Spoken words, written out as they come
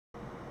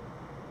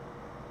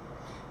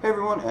Hey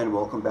everyone, and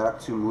welcome back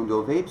to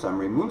Mundo Vapes. I'm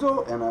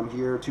Raymundo, and I'm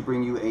here to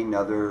bring you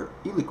another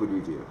e-liquid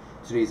review.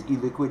 Today's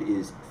e-liquid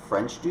is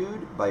French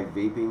Dude by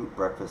Vaping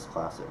Breakfast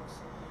Classics.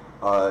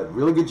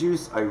 Really good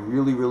juice. I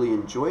really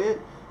enjoy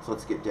it. So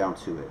let's get down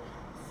to it.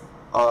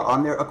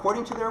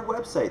 According to their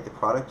website, the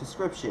product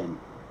description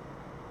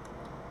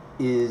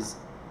is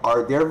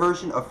their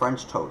version of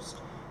French toast,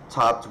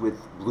 topped with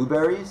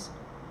blueberries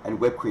and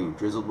whipped cream,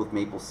 drizzled with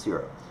maple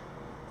syrup.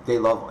 They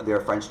love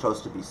their French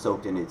toast to be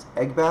soaked in its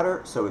egg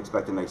batter, so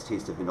expect a nice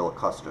taste of vanilla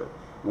custard.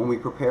 When we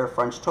prepare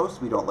French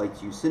toast, we don't like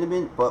to use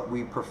cinnamon, but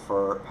we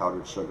prefer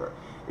powdered sugar.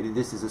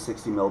 This is a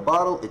 60 ml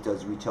bottle. It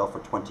does retail for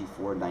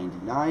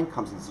 $24.99,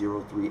 comes in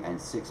 0, 3, and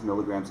 6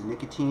 milligrams of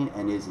nicotine,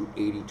 and is an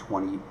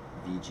 80-20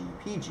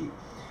 VGPG.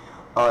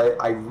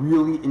 I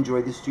really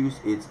enjoy this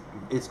juice.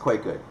 It's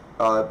quite good,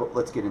 but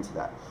let's get into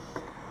that.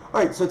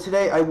 Alright, so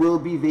today I will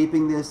be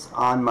vaping this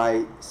on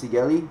my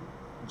Sigeli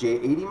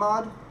J80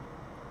 mod,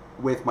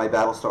 with my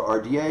Battlestar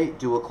RDA,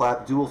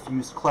 dual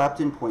fused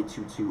Clapton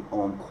 0.22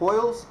 ohm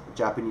coils,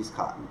 Japanese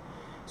cotton.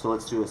 So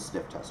let's do a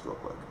sniff test real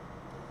quick.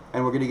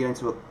 And we're going to get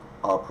into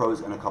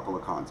pros and a couple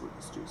of cons with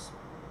this juice.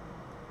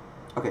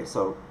 Okay,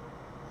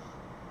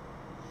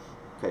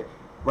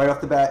 right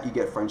off the bat, you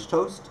get French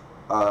toast.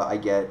 I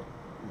get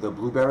the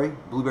blueberry.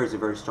 Blueberry is a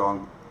very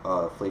strong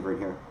flavor in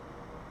here.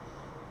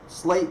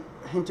 Slight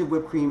hint of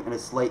whipped cream and a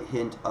slight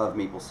hint of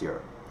maple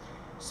syrup.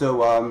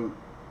 So,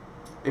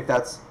 if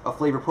that's a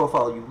flavor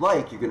profile you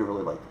like, you're going to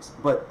really like this.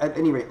 But at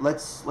any rate,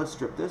 let's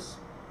strip this.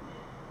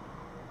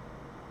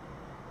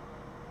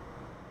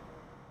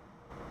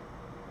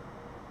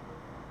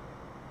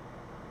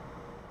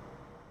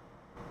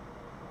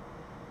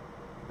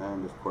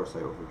 And of course I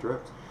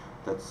overdripped.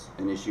 That's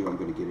an issue I'm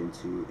going to get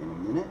into in a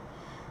minute.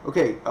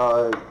 Okay,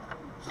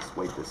 just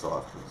wipe this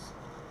off because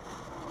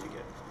I don't want to get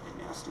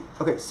it nasty.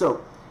 Okay,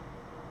 so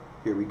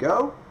here we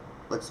go.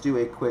 Let's do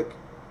a quick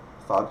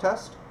fog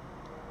test.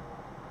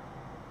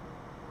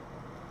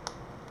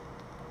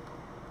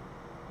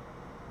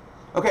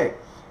 Okay,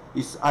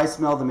 I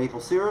smell the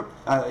maple syrup,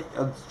 a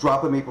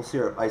drop of maple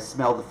syrup. I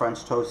smell the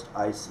French toast.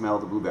 I smell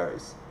the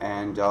blueberries.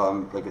 And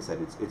like I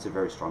said, it's a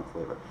very strong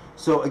flavor.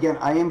 So again,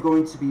 I am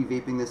going to be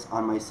vaping this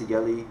on my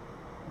Sigeli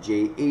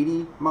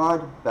J80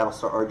 mod,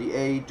 Battlestar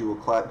RDA,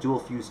 dual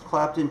fused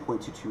Clapton,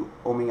 0.22,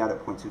 ohming out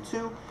at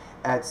 0.22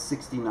 at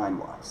 69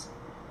 watts.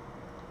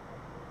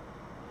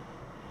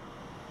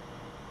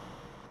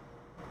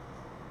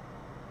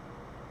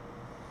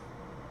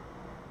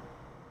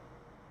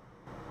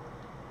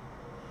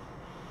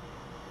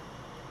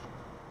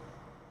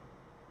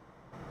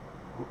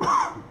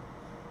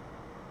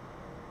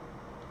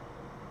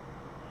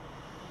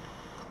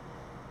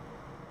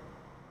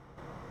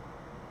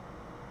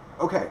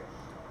 Okay,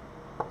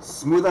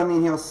 smooth on the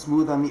inhale,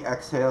 smooth on the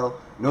exhale,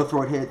 no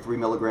throat hit, 3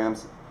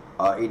 milligrams,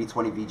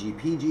 80-20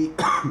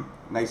 VGPG,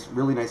 nice,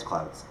 really nice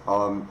clouds.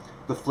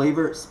 The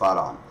flavor, spot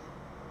on.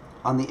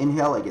 On the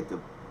inhale, I get the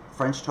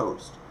French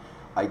toast,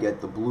 I get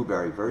the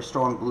blueberry, very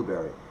strong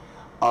blueberry.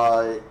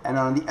 And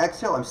on the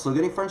exhale, I'm still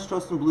getting French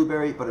toast and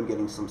blueberry, but I'm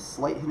getting some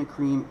slight hint of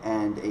cream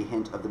and a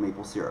hint of the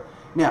maple syrup.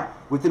 Now,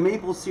 with the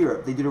maple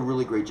syrup, they did a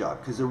really great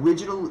job, because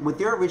with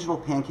their original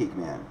Pancake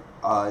Man,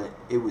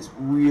 it was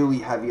really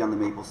heavy on the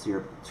maple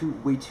syrup,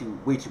 way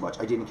too much.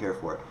 I didn't care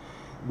for it.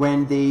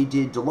 When they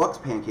did Deluxe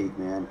Pancake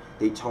Man,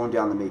 they toned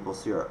down the maple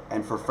syrup,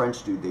 and for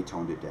French Dude, they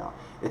toned it down.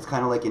 It's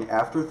kind of like an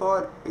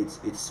afterthought. It's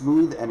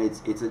smooth and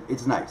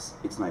it's nice.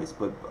 It's nice,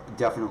 but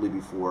definitely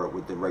before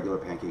with the regular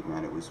Pancake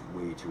Man, it was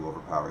way too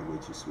overpowering, way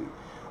too sweet.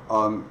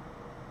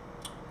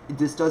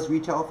 This does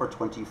retail for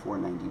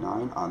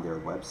 $24.99 on their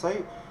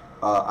website.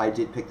 I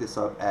did pick this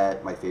up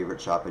at my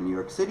favorite shop in New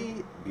York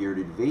City,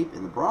 Bearded Vape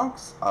in the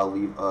Bronx. I'll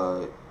leave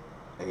a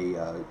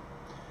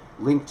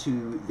link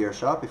to their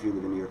shop if you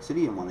live in New York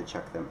City and want to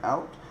check them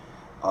out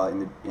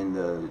in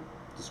the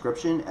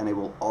description, and I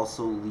will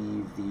also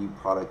leave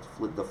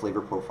the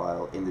flavor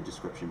profile in the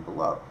description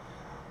below.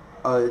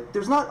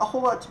 There's not a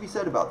whole lot to be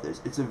said about this.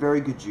 It's a very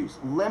good juice.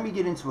 Let me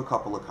get into a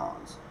couple of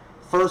cons.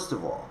 First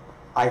of all,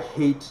 I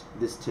hate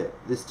this tip.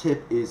 This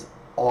tip is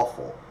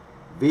awful.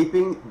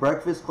 Vaping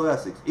Breakfast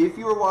Classics, if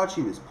you are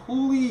watching this,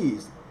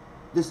 please,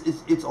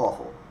 it's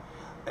awful.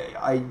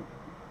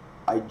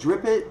 I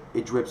drip it,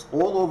 it drips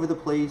all over the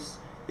place.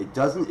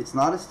 It's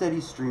not a steady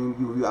stream.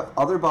 You have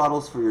other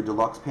bottles for your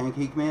Deluxe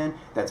Pancake Man,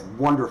 that's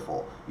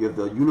wonderful. You have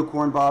the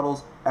unicorn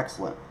bottles,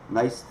 excellent.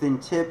 Nice thin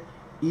tip,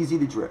 easy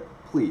to drip.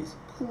 Please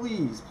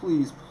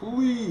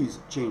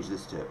change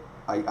this tip.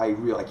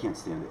 I can't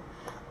stand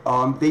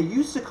it. It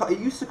used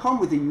to come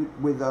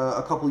with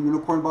a couple of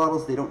unicorn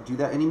bottles. They don't do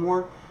that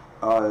anymore.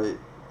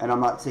 And I'm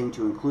not saying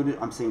to include it,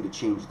 I'm saying to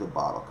change the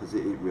bottle, because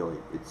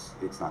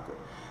it's not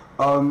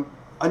good.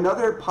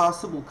 Another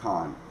possible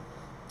con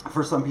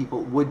for some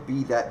people would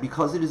be that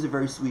because it is a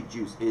very sweet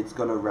juice, it's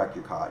going to wreck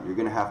your cotton. You're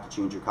going to have to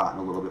change your cotton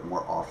a little bit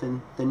more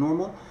often than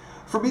normal.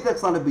 For me,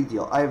 that's not a big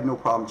deal. I have no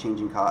problem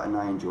changing cotton.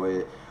 I enjoy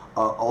it.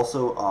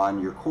 Also,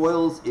 on your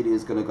coils, it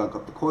is going to gunk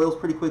up the coils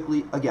pretty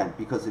quickly, again,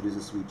 because it is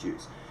a sweet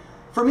juice.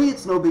 For me,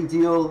 it's no big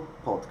deal.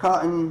 Pull out the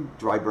cotton,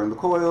 dry burn the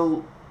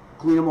coil,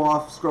 clean them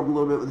off, scrub them a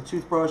little bit with a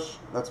toothbrush.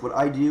 That's what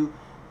I do,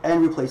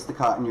 and replace the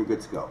cotton. You're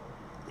good to go.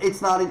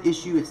 It's not an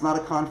issue. It's not a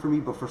con for me,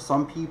 but for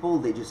some people,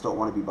 they just don't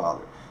want to be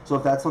bothered. So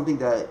if that's something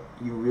that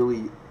you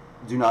really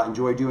do not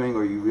enjoy doing,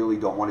 or you really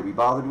don't want to be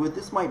bothered with,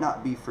 this might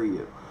not be for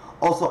you.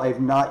 Also, I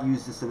have not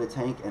used this in a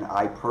tank, and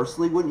I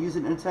personally wouldn't use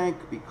it in a tank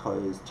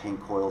because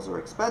tank coils are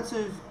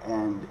expensive,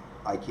 and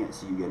I can't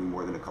see you getting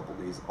more than a couple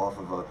days off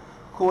of a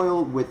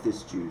coil with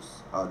this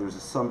juice.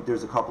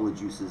 There's a couple of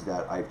juices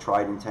that I've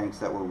tried in tanks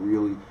that were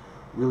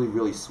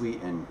really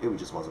sweet, and it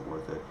just wasn't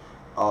worth it.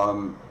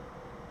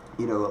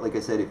 You know, like I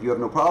said, if you have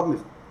no problem,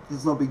 if this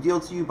is no big deal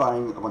to you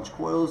buying a bunch of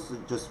coils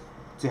just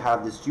to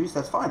have this juice,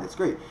 that's fine, that's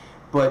great.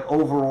 But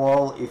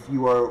overall,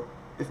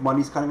 if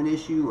money's kind of an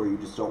issue, or you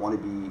just don't want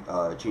to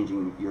be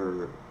changing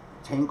your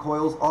tank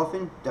coils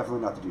often,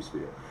 definitely not the juice for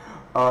you.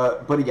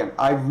 But again,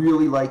 I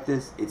really like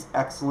this. It's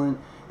excellent.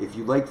 If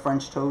you like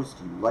French toast,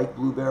 you like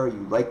blueberry,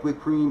 you like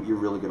whipped cream, you're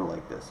really going to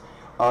like this.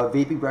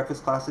 Vaping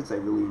breakfast classics I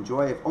really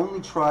enjoy. I've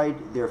only tried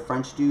their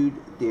French Dude,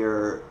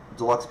 their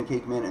Deluxe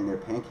Pancake Man, and their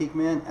Pancake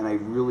Man, and I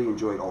really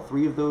enjoyed all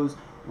three of those.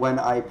 When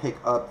I pick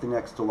up the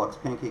next Deluxe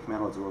Pancake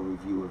Man, I'll do a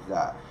review of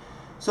that.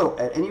 So,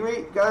 at any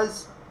rate,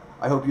 guys,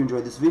 I hope you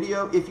enjoyed this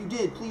video. If you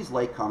did, please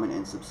like, comment,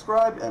 and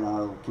subscribe, and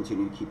I'll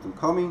continue to keep them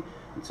coming.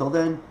 Until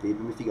then, vape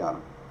them if you got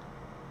them.